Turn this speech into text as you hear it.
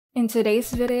In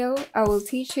today's video, I will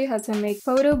teach you how to make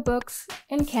photo books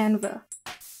in Canva.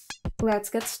 Let's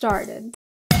get started.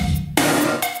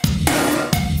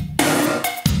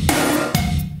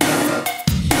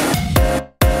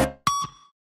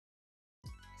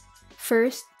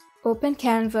 First, open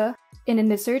Canva and in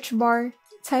the search bar,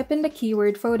 type in the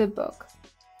keyword photo book.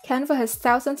 Canva has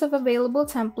thousands of available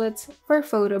templates for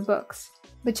photo books,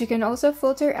 but you can also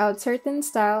filter out certain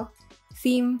style,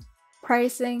 theme,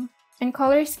 pricing, and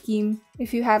color scheme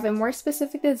if you have a more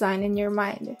specific design in your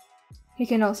mind. You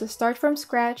can also start from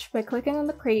scratch by clicking on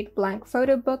the Create Blank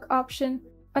Photo Book option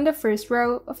on the first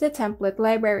row of the template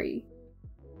library.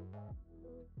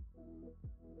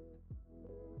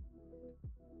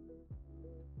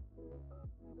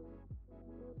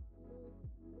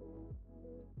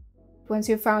 Once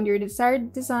you've found your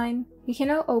desired design, you can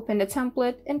now open the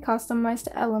template and customize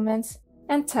the elements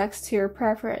and text to your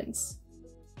preference.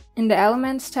 In the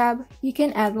Elements tab, you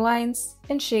can add lines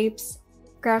and shapes,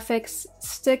 graphics,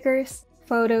 stickers,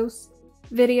 photos,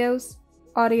 videos,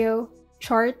 audio,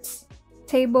 charts,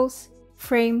 tables,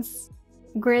 frames,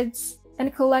 grids,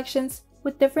 and collections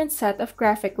with different set of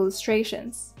graphic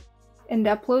illustrations. In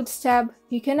the Uploads tab,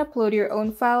 you can upload your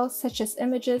own files such as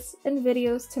images and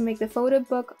videos to make the photo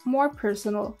book more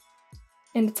personal.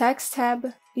 In the Text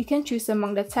tab, you can choose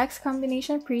among the text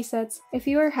combination presets if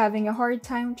you are having a hard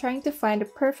time trying to find the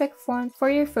perfect font for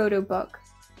your photo book.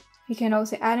 You can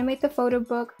also animate the photo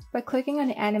book by clicking on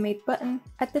the Animate button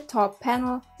at the top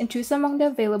panel and choose among the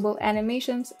available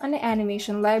animations on the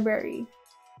animation library.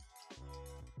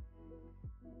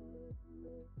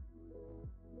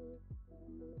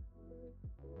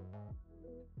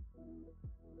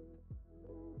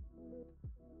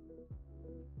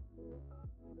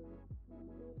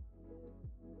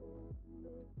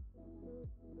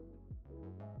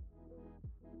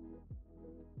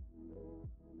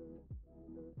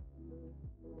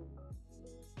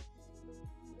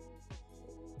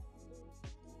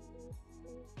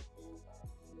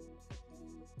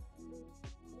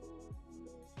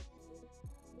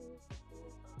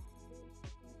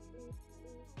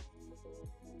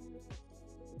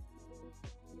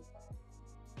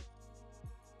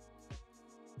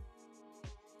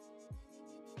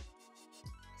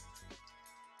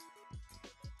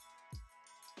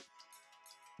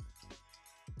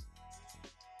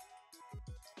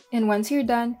 And once you're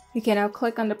done, you can now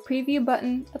click on the preview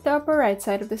button at the upper right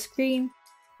side of the screen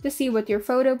to see what your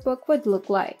photo book would look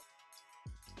like.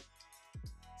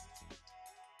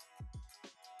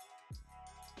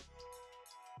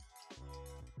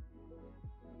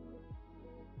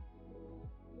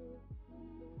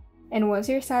 And once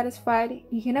you're satisfied,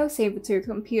 you can now save it to your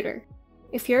computer.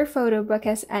 If your photo book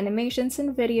has animations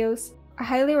and videos, I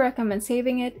highly recommend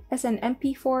saving it as an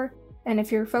MP4. And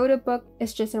if your photo book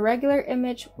is just a regular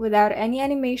image without any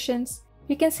animations,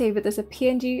 you can save it as a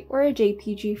PNG or a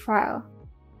JPG file.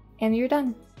 And you're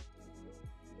done.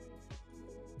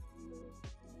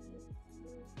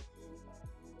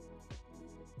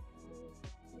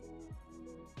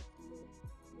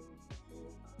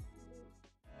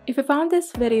 If you found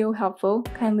this video helpful,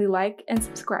 kindly like and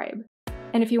subscribe.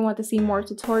 And if you want to see more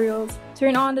tutorials,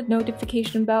 turn on the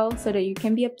notification bell so that you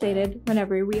can be updated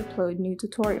whenever we upload new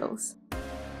tutorials.